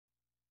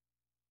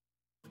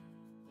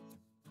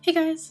Hey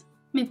guys,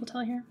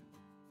 Mapletail here.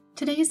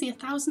 Today is the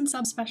 1,000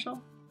 sub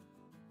special.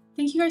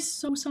 Thank you guys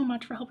so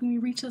much for helping me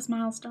reach this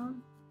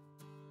milestone.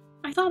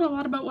 I thought a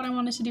lot about what I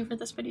wanted to do for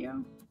this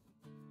video.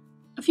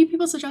 A few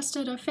people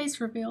suggested a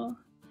face reveal,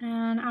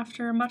 and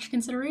after much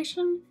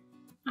consideration,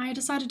 I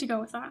decided to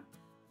go with that.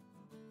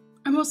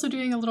 I'm also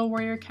doing a little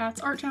Warrior Cats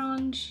art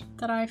challenge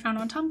that I found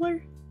on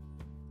Tumblr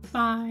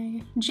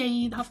by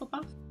J.E. the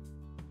Hufflepuff,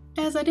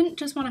 as I didn't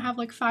just want to have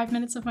like 5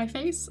 minutes of my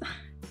face.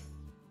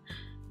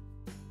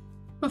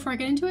 Before I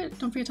get into it,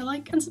 don't forget to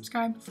like and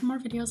subscribe for more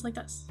videos like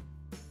this.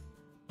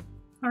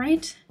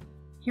 Alright,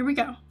 here we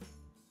go.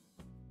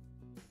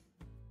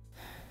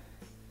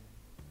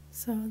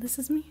 So this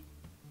is me.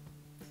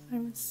 I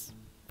was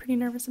pretty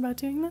nervous about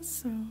doing this,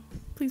 so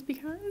please be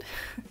kind.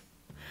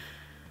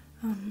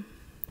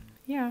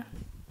 Yeah,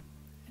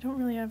 I don't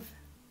really have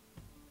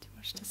too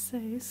much to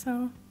say,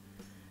 so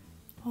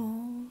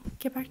I'll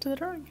get back to the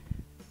drawing.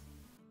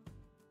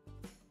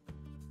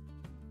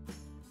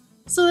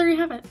 So there you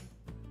have it.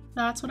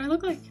 That's what I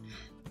look like.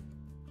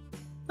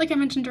 Like I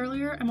mentioned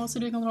earlier, I'm also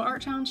doing a little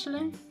art challenge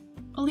today.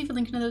 I'll leave a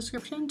link in the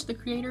description to the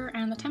creator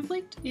and the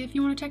template if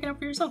you want to check it out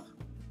for yourself.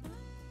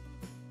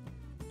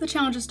 The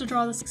challenge is to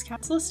draw the 6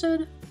 cats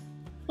listed,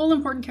 all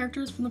important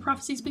characters from the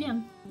Prophecies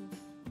Begin.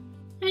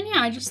 And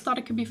yeah, I just thought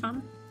it could be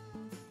fun.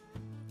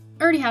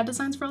 I already had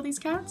designs for all these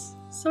cats,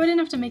 so I didn't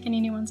have to make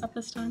any new ones up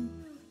this time.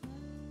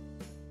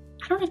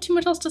 I don't have too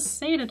much else to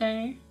say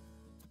today,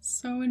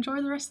 so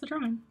enjoy the rest of the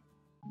drawing.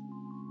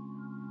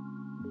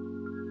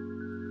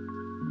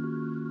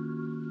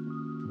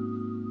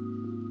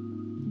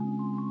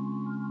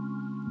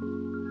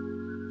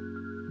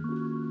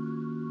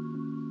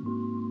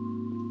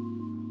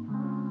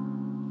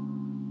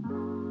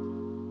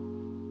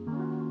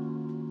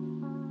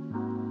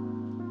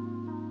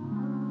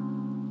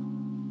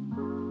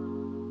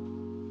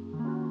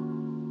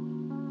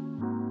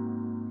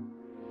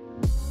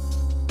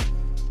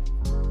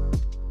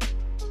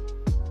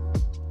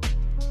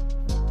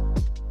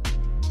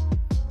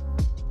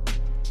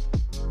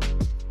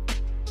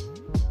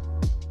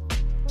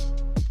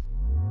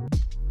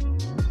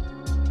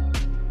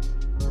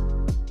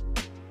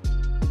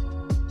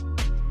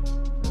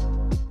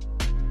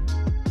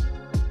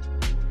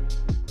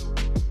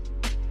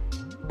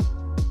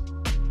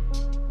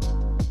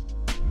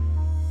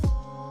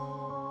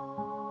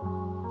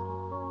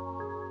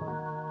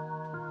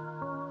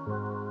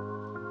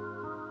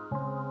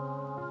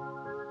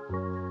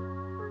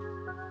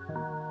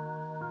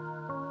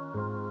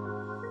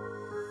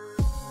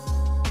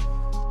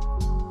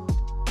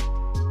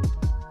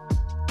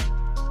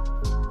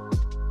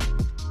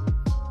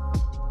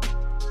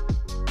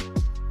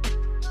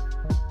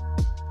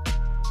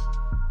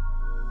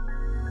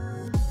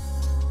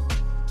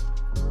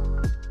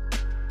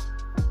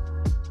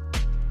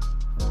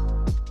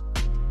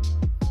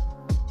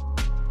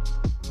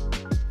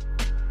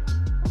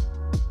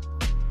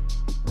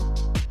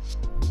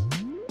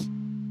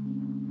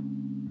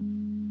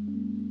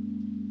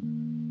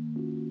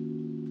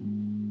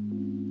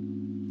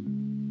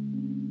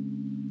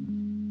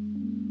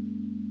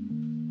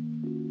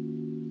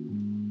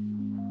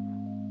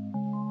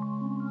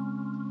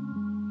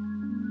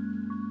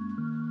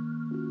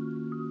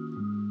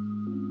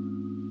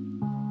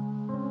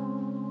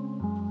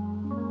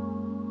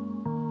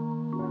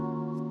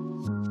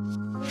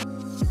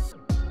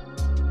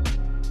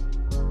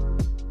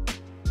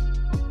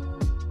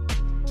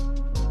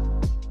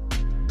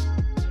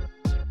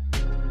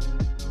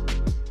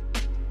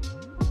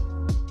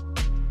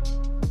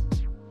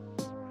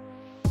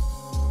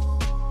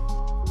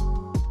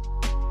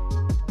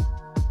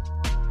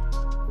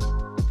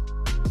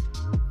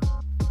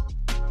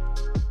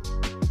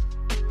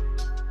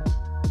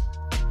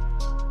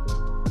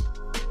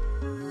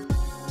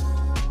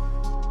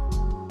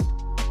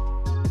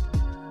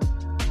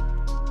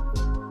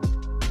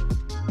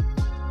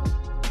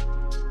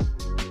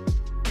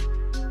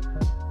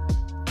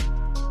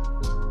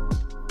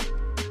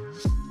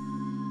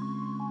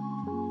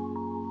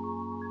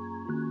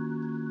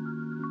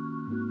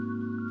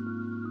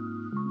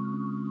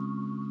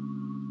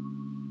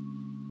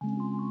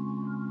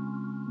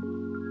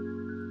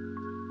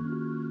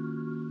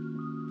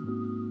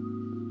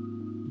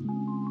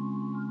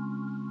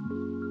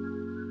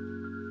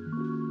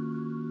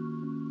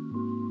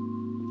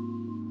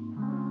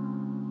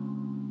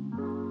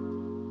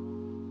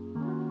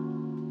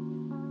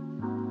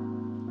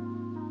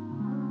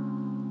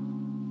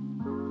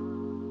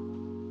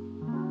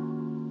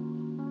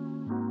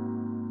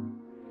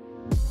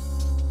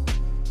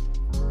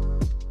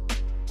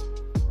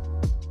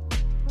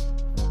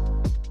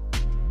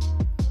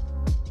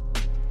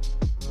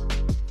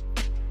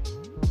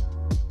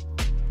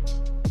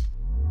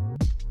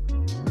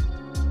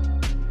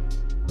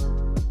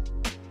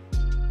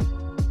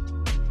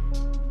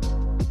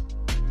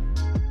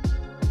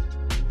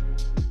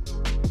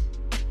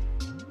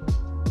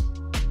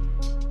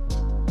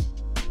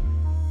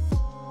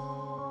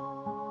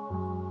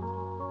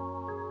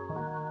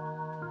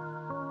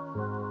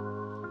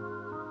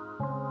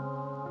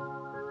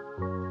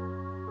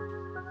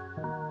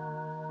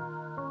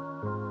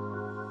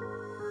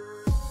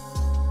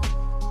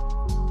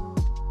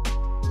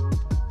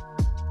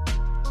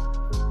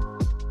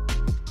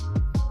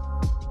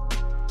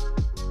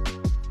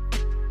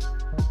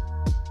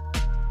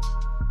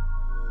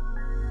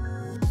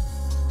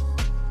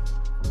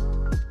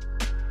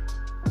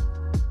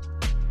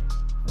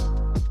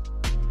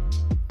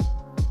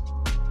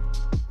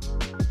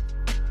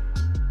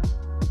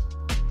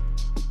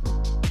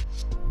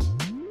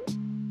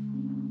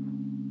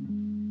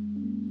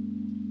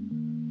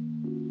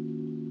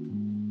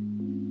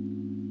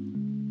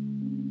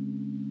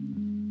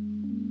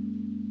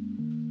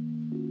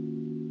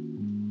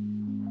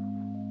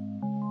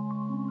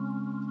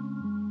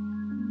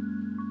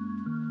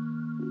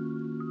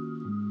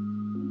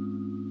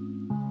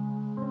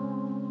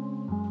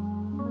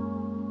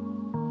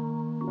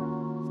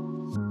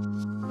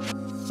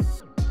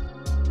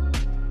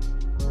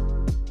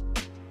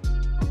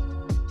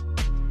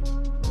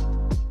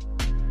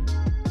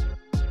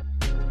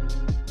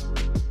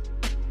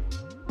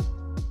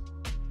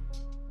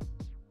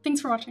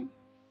 thanks for watching.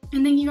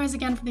 And thank you guys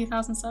again for the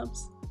 1,000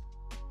 subs.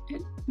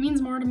 It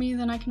means more to me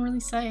than I can really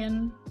say,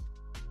 and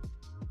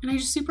I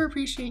just super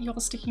appreciate you all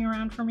sticking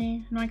around for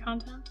me and my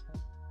content.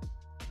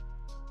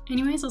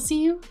 Anyways, I'll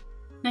see you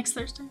next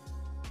Thursday.